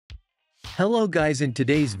Hello guys, in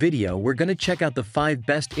today's video we're gonna check out the 5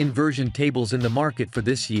 best inversion tables in the market for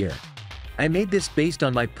this year. I made this based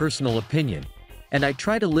on my personal opinion, and I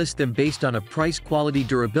try to list them based on a price, quality,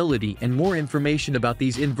 durability, and more information about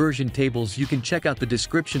these inversion tables you can check out the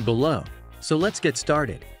description below. So let's get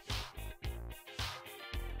started.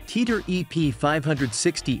 Teeter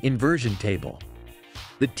EP560 Inversion Table.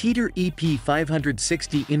 The Teeter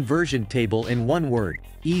EP560 Inversion Table, in one word,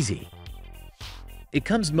 easy. It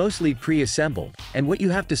comes mostly pre-assembled, and what you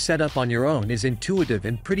have to set up on your own is intuitive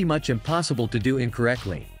and pretty much impossible to do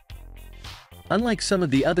incorrectly. Unlike some of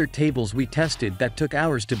the other tables we tested that took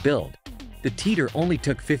hours to build, the Teeter only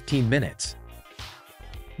took 15 minutes.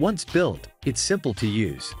 Once built, it's simple to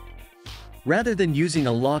use. Rather than using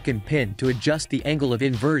a lock and pin to adjust the angle of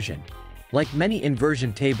inversion, like many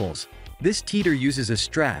inversion tables, this Teeter uses a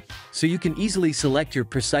strap, so you can easily select your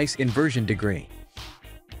precise inversion degree.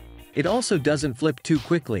 It also doesn't flip too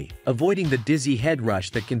quickly, avoiding the dizzy head rush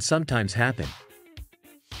that can sometimes happen.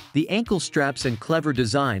 The ankle straps and clever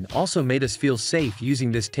design also made us feel safe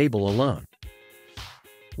using this table alone.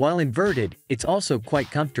 While inverted, it's also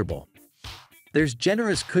quite comfortable. There's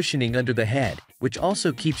generous cushioning under the head, which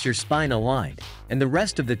also keeps your spine aligned, and the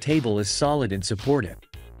rest of the table is solid and supportive.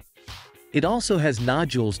 It also has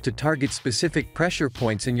nodules to target specific pressure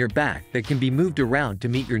points in your back that can be moved around to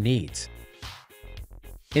meet your needs.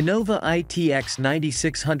 Innova ITX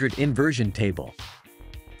 9600 Inversion Table.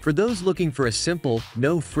 For those looking for a simple,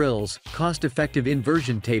 no-frills, cost-effective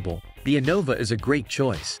inversion table, the Innova is a great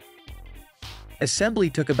choice. Assembly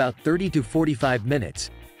took about 30 to 45 minutes,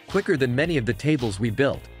 quicker than many of the tables we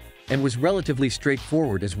built, and was relatively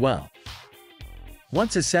straightforward as well.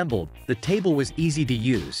 Once assembled, the table was easy to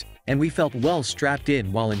use, and we felt well strapped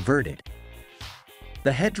in while inverted.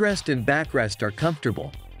 The headrest and backrest are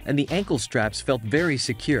comfortable, and the ankle straps felt very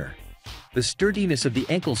secure. The sturdiness of the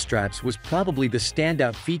ankle straps was probably the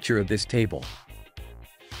standout feature of this table.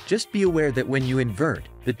 Just be aware that when you invert,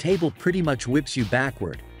 the table pretty much whips you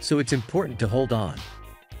backward, so it's important to hold on.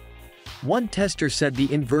 One tester said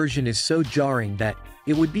the inversion is so jarring that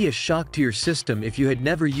it would be a shock to your system if you had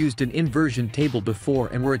never used an inversion table before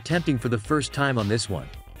and were attempting for the first time on this one.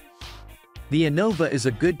 The Innova is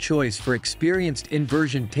a good choice for experienced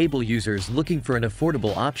inversion table users looking for an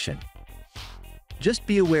affordable option. Just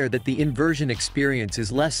be aware that the inversion experience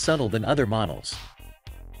is less subtle than other models.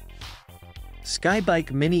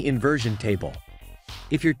 Skybike Mini Inversion Table.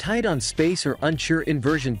 If you're tight on space or unsure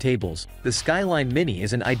inversion tables, the Skyline Mini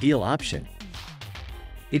is an ideal option.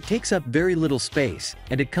 It takes up very little space,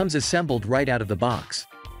 and it comes assembled right out of the box.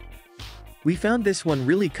 We found this one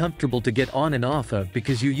really comfortable to get on and off of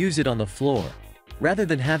because you use it on the floor, rather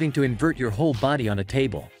than having to invert your whole body on a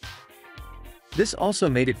table. This also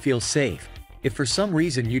made it feel safe. If for some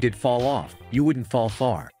reason you did fall off, you wouldn't fall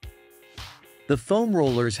far. The foam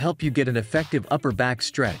rollers help you get an effective upper back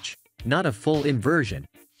stretch, not a full inversion,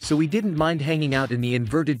 so we didn't mind hanging out in the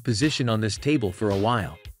inverted position on this table for a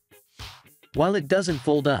while. While it doesn't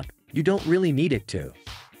fold up, you don't really need it to.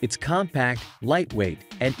 It's compact, lightweight,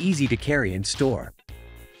 and easy to carry and store.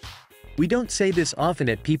 We don't say this often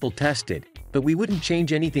at People Tested, but we wouldn't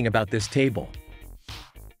change anything about this table.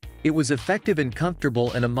 It was effective and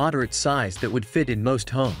comfortable and a moderate size that would fit in most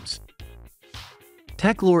homes.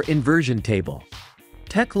 Techlore Inversion Table.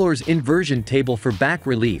 Techlore's inversion table for back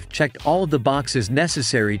relief checked all of the boxes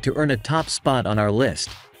necessary to earn a top spot on our list.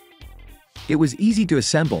 It was easy to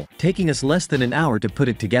assemble, taking us less than an hour to put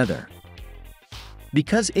it together.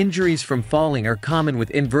 Because injuries from falling are common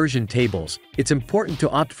with inversion tables, it's important to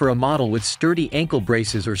opt for a model with sturdy ankle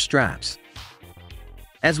braces or straps.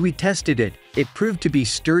 As we tested it, it proved to be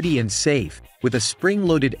sturdy and safe, with a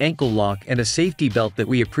spring-loaded ankle lock and a safety belt that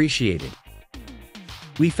we appreciated.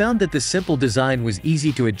 We found that the simple design was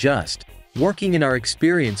easy to adjust, working in our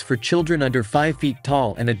experience for children under 5 feet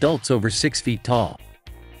tall and adults over 6 feet tall.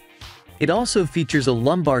 It also features a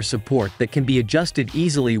lumbar support that can be adjusted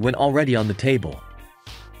easily when already on the table.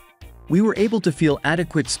 We were able to feel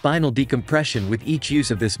adequate spinal decompression with each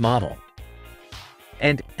use of this model.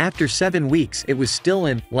 And, after 7 weeks, it was still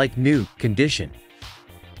in, like new, condition.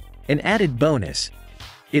 An added bonus: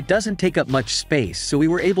 it doesn't take up much space, so we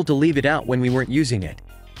were able to leave it out when we weren't using it.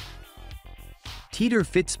 Teeter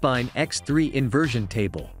FitSpine X3 Inversion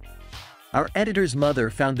Table. Our editor's mother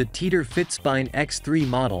found the Teeter FitSpine X3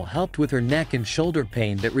 model helped with her neck and shoulder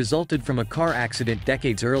pain that resulted from a car accident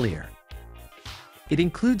decades earlier. It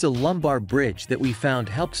includes a lumbar bridge that we found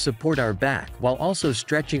helped support our back while also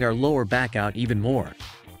stretching our lower back out even more.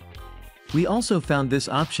 We also found this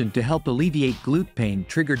option to help alleviate glute pain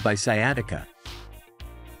triggered by sciatica.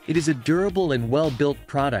 It is a durable and well-built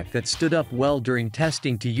product that stood up well during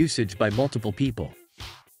testing to usage by multiple people.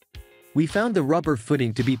 We found the rubber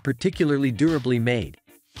footing to be particularly durably made,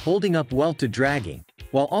 holding up well to dragging,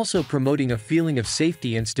 while also promoting a feeling of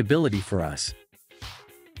safety and stability for us.